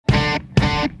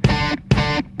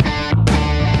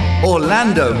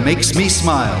Orlando makes me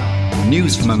smile.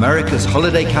 News from America's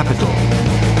holiday capital.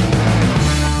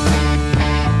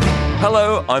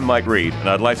 Hello, I'm Mike Reed, and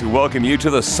I'd like to welcome you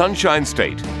to the Sunshine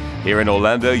State. Here in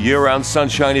Orlando, year-round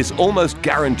sunshine is almost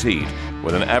guaranteed,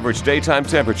 with an average daytime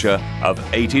temperature of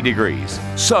 80 degrees.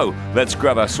 So, let's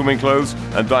grab our swimming clothes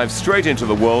and dive straight into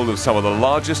the world of some of the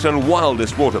largest and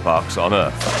wildest water parks on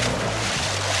Earth.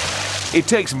 It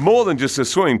takes more than just a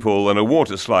swimming pool and a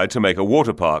water slide to make a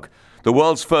water park. The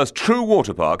world's first true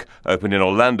water park opened in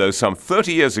Orlando some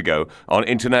 30 years ago on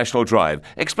International Drive,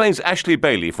 explains Ashley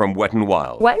Bailey from Wet n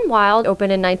Wild. Wet n Wild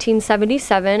opened in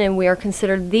 1977, and we are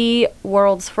considered the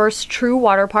world's first true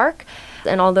water park.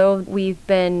 And although we've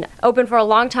been open for a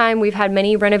long time, we've had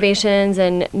many renovations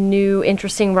and new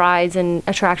interesting rides and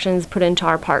attractions put into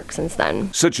our park since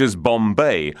then. Such as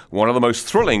Bombay, one of the most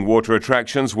thrilling water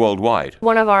attractions worldwide.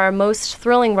 One of our most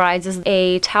thrilling rides is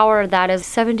a tower that is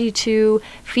 72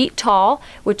 feet tall,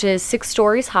 which is 6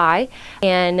 stories high.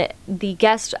 And the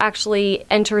guest actually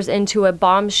enters into a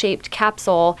bomb-shaped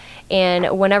capsule,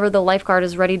 and whenever the lifeguard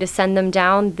is ready to send them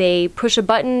down, they push a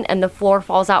button and the floor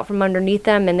falls out from underneath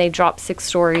them and they drop 6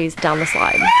 stories down the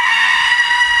slide.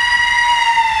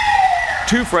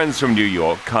 Two friends from New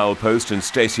York, Kyle Post and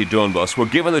Stacy Dornbos, were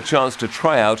given the chance to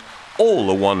try out all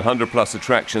the 100-plus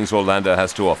attractions Orlando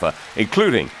has to offer,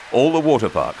 including all the water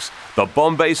parks. The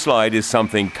Bombay slide is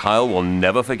something Kyle will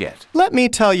never forget. Let me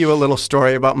tell you a little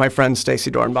story about my friend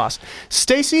Stacy Dornbos.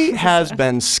 Stacy has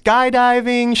been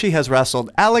skydiving. She has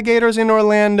wrestled alligators in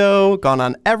Orlando, gone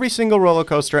on every single roller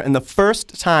coaster, and the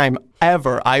first time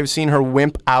ever I've seen her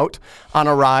wimp out on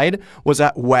a ride was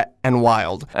at Wet n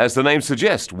Wild. As the name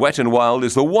suggests, Wet n Wild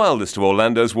is the wildest of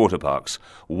Orlando's water parks.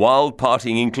 Wild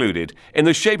partying included, in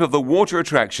the shape of the water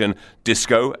attraction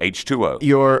Disco H2O.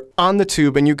 You're on the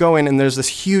tube and you go in and there's this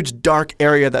huge dark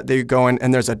area that they go in,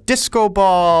 and there's a disco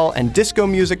ball and disco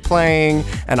music playing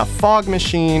and a fog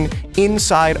machine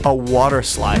inside a water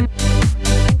slide.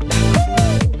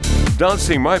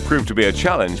 Dancing might prove to be a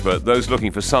challenge, but those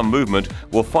looking for some movement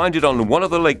will find it on one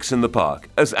of the lakes in the park,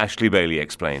 as Ashley Bailey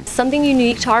explains. Something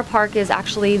unique to our park is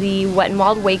actually the Wet n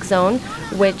Wild Wake Zone,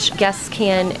 which guests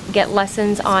can get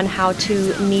lessons on how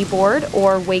to kneeboard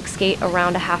or wake skate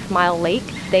around a half-mile lake.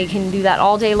 They can do that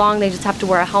all day long. They just have to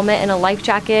wear a helmet and a life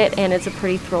jacket, and it's a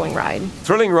pretty thrilling ride.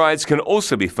 Thrilling rides can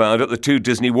also be found at the 2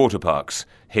 Disney water parks.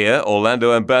 Here,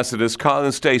 Orlando ambassadors Kyle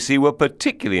and Stacy were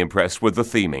particularly impressed with the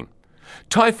theming.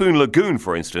 Typhoon Lagoon,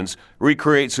 for instance,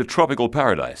 recreates a tropical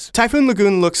paradise. Typhoon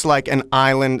Lagoon looks like an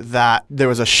island that there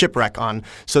was a shipwreck on.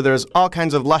 So there's all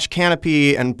kinds of lush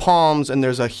canopy and palms, and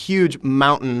there's a huge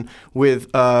mountain with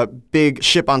a big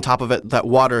ship on top of it that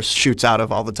water shoots out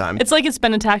of all the time. It's like it's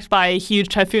been attacked by a huge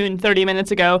typhoon 30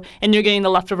 minutes ago, and you're getting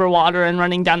the leftover water and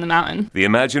running down the mountain. The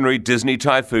imaginary Disney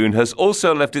typhoon has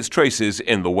also left its traces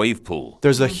in the wave pool.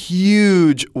 There's a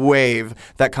huge wave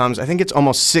that comes, I think it's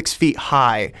almost 6 feet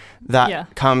high,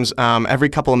 that comes every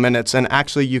couple of minutes, and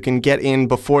actually you can get in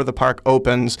before the park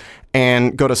opens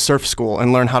and go to surf school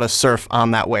and learn how to surf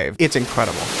on that wave. It's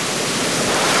incredible.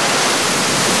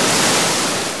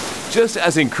 Just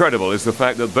as incredible is the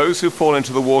fact that those who fall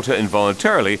into the water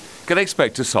involuntarily can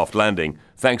expect a soft landing,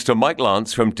 thanks to Mike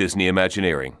Lance from Disney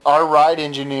Imagineering. Our ride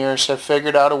engineers have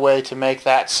figured out a way to make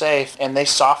that safe, and they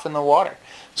soften the water.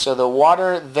 So the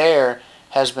water there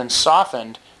has been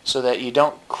softened so that you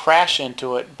don't crash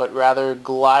into it, but rather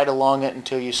glide along it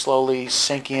until you slowly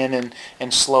sink in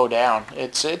and slow down.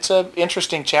 It's an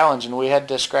interesting challenge, and we had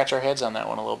to scratch our heads on that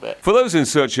one a little bit. For those in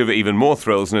search of even more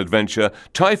thrills and adventure,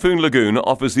 Typhoon Lagoon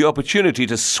offers the opportunity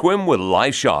to swim with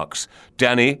live sharks.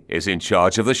 Danny is in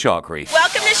charge of the Shark Reef.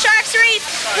 Welcome to Sharks Reef.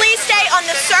 Please stay on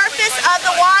the surface of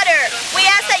the water. We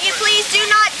ask that you please do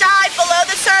not dive below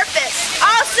the surface.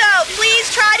 Also,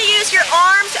 please try to use your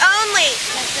arms only.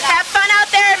 Have fun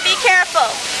out there and be careful.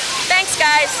 Thanks,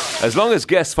 guys. As long as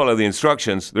guests follow the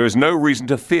instructions, there is no reason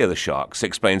to fear the sharks,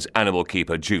 explains animal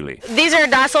keeper Julie. These are a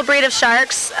docile breed of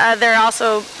sharks. They're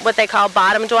also what they call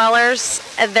bottom dwellers.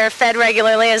 They're fed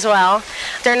regularly as well.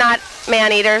 They're not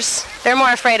man-eaters. They're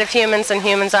more afraid of humans than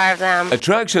humans are of them.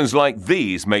 Attractions like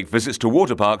these make visits to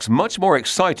water parks much more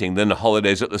exciting than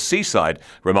holidays at the seaside,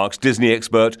 remarks Disney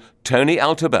expert Tony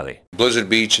Altabelli. Blizzard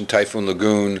Beach and Typhoon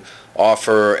Lagoon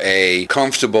offer a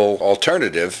comfortable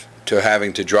alternative to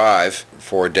having to drive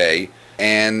for a day.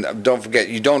 And don't forget,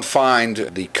 you don't find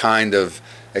the kind of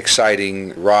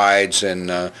exciting rides and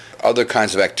other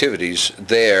kinds of activities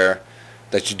there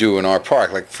that you do in our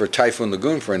park. Like for Typhoon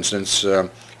Lagoon, for instance,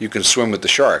 you can swim with the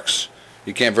sharks.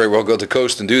 You can't very well go to the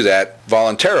coast and do that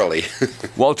voluntarily.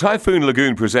 While Typhoon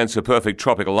Lagoon presents a perfect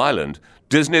tropical island,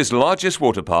 Disney's largest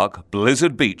water park,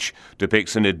 Blizzard Beach,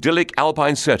 depicts an idyllic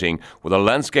alpine setting with a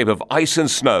landscape of ice and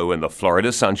snow in the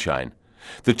Florida sunshine.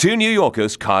 The two New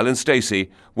Yorkers, Kyle and Stacy,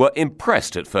 were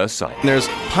impressed at first sight. There's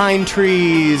pine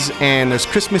trees and there's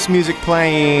Christmas music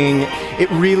playing. It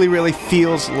really, really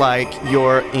feels like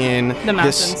you're in the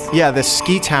mountains. This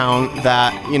ski town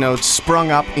that,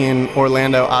 sprung up in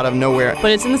Orlando out of nowhere.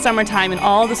 But it's in the summertime and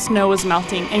all the snow is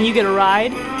melting, and you get a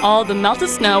ride all the melted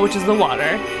snow, which is the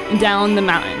water, down the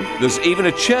mountain. There's even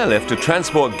a chairlift to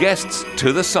transport guests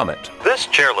to the summit. This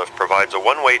chairlift provides a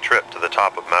one-way trip to the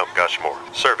top of Mount Gushmore,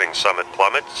 serving Summit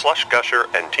Plummet, Slush Gusher,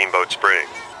 and Teamboat Spring.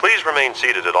 Please remain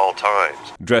seated at all times.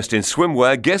 Dressed in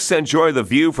swimwear, guests enjoy the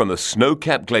view from the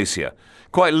snow-capped glacier.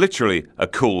 Quite literally a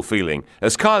cool feeling,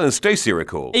 as Kyle and Stacy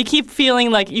recall. You keep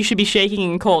feeling like you should be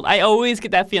shaking and cold. I always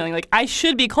get that feeling like I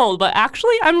should be cold, but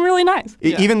actually I'm really nice.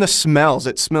 Even the smells,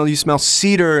 you smell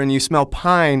cedar and you smell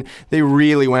pine. They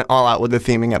really went all out with the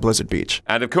theming at Blizzard Beach.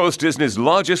 And of course, Disney's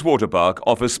largest water park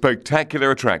offers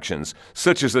spectacular attractions,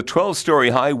 such as the 12-story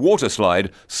high water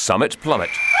slide, Summit Plummet.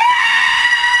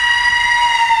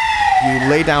 You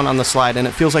lay down on the slide and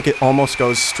it feels like it almost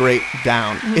goes straight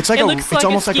down. It's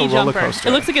almost like a roller coaster.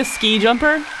 It looks like a ski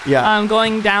jumper. Yeah.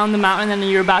 Going down the mountain, and then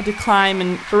you're about to climb,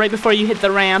 and right before you hit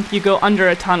the ramp, you go under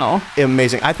a tunnel.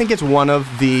 Amazing. I think it's one of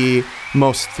the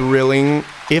most thrilling,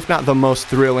 if not the most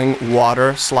thrilling,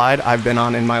 water slide I've been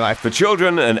on in my life. For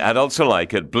children and adults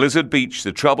alike, at Blizzard Beach,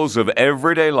 the troubles of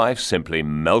everyday life simply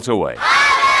melt away.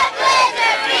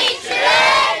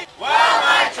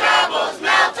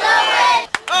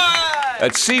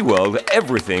 At SeaWorld,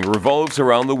 everything revolves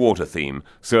around the water theme,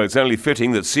 so it's only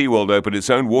fitting that SeaWorld opened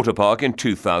its own water park in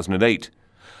 2008.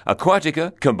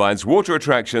 Aquatica combines water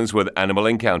attractions with animal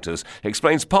encounters,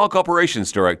 explains Park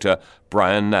Operations Director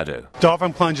Brian Nadeau.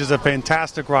 Dolphin Plunge is a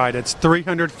fantastic ride. It's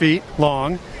 300 feet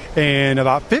long, and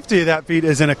about 50 of that feet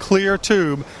is in a clear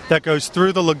tube that goes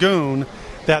through the lagoon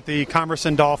that the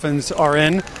Commerson dolphins are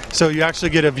in. So you actually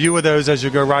get a view of those as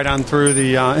you go right on through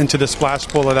into the splash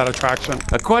pool of that attraction.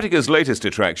 Aquatica's latest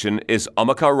attraction is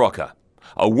Omaka Rocker,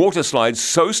 a water slide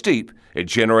so steep it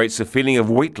generates a feeling of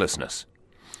weightlessness.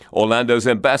 Orlando's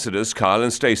ambassadors, Kyle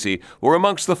and Stacy, were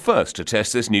amongst the first to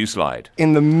test this new slide.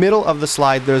 In the middle of the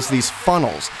slide, there's these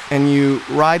funnels, and you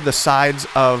ride the sides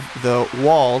of the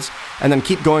walls and then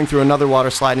keep going through another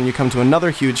water slide, and you come to another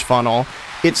huge funnel.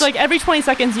 It's like every 20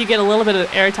 seconds you get a little bit of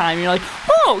airtime. You're like,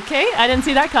 oh, okay, I didn't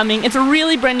see that coming. It's a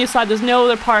really brand new slide. There's no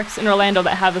other parks in Orlando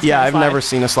that have this kind of I've slide. never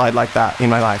seen a slide like that in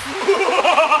my life.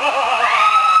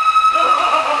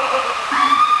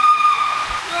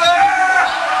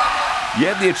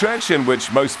 Yet the attraction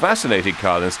which most fascinated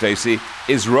Kyle and Stacy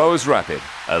is Roa's Rapid,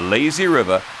 a lazy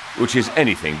river which is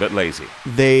anything but lazy.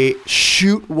 They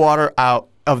shoot water out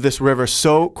of this river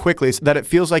so quickly that it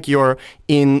feels like you're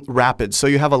in rapids. So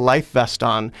you have a life vest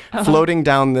on, floating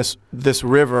down this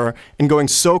river and going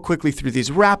so quickly through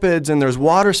these rapids, and there's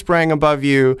water spraying above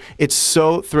you. It's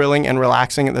so thrilling and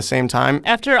relaxing at the same time.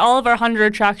 After all of our 100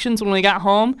 attractions, when we got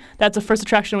home, that's the first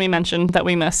attraction we mentioned that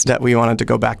we missed. That we wanted to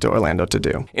go back to Orlando to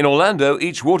do. In Orlando,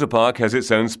 each water park has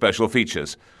its own special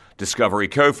features. Discovery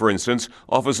Cove, for instance,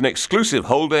 offers an exclusive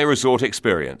whole-day resort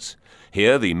experience.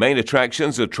 Here, the main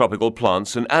attractions are tropical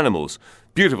plants and animals,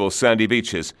 beautiful sandy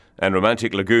beaches, and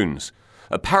romantic lagoons.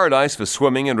 A paradise for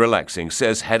swimming and relaxing,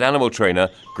 says head animal trainer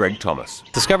Greg Thomas.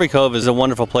 Discovery Cove is a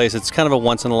wonderful place. It's kind of a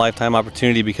once-in-a-lifetime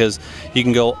opportunity because you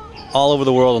can go all over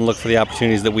the world and look for the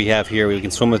opportunities that we have here. We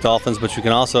can swim with dolphins, but you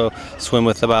can also swim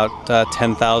with about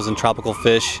 10,000 tropical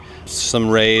fish, some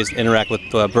rays, interact with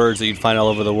birds that you'd find all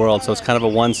over the world. So it's kind of a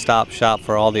one-stop shop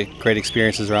for all the great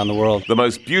experiences around the world. The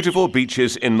most beautiful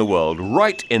beaches in the world,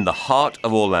 right in the heart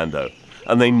of Orlando.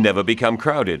 And they never become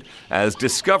crowded, as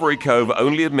Discovery Cove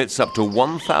only admits up to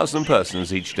 1,000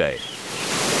 persons each day.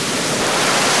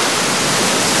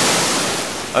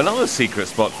 Another secret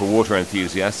spot for water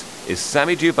enthusiasts is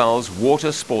Sammy Duvall's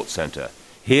Water Sports Center.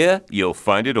 Here, you'll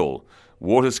find it all.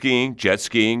 Water skiing, jet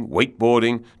skiing,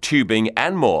 wakeboarding, tubing,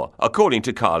 and more, according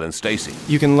to Kyle and Stacy.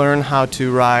 You can learn how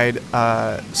to ride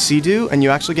Sea-Doo, and you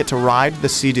actually get to ride the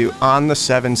Sea-Doo on the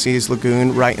Seven Seas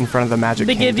Lagoon right in front of the Magic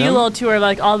Kingdom. They give you a little tour of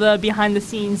like all the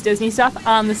behind-the-scenes Disney stuff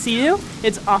on the Sea-Doo.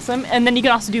 It's awesome. And then you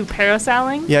can also do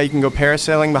parasailing. Yeah, you can go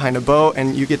parasailing behind a boat,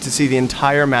 and you get to see the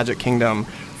entire Magic Kingdom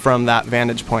from that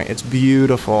vantage point. It's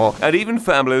beautiful. And even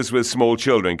families with small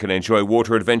children can enjoy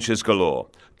water adventures galore.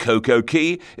 Coco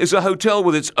Key is a hotel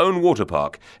with its own water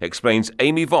park, explains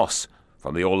Amy Voss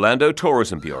from the Orlando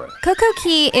Tourism Bureau. Coco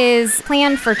Key is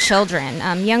planned for children,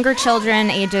 younger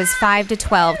children ages 5 to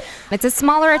 12. It's a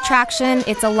smaller attraction.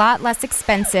 It's a lot less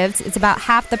expensive. It's about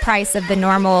half the price of the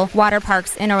normal water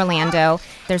parks in Orlando.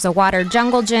 There's a water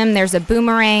jungle gym. There's a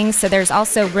boomerang. So there's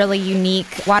also really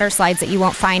unique water slides that you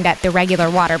won't find at the regular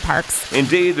water parks.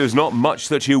 Indeed, there's not much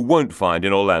that you won't find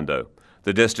in Orlando.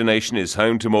 The destination is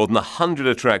home to more than 100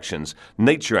 attractions,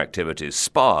 nature activities,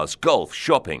 spas, golf,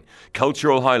 shopping,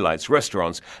 cultural highlights,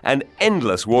 restaurants, and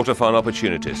endless water fun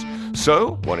opportunities.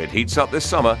 So, when it heats up this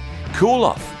summer, cool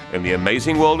off in the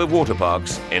amazing world of water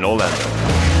parks in Orlando.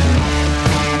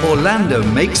 Orlando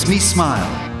makes me smile.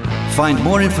 Find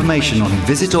more information on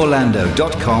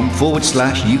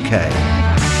visitorlando.com/UK.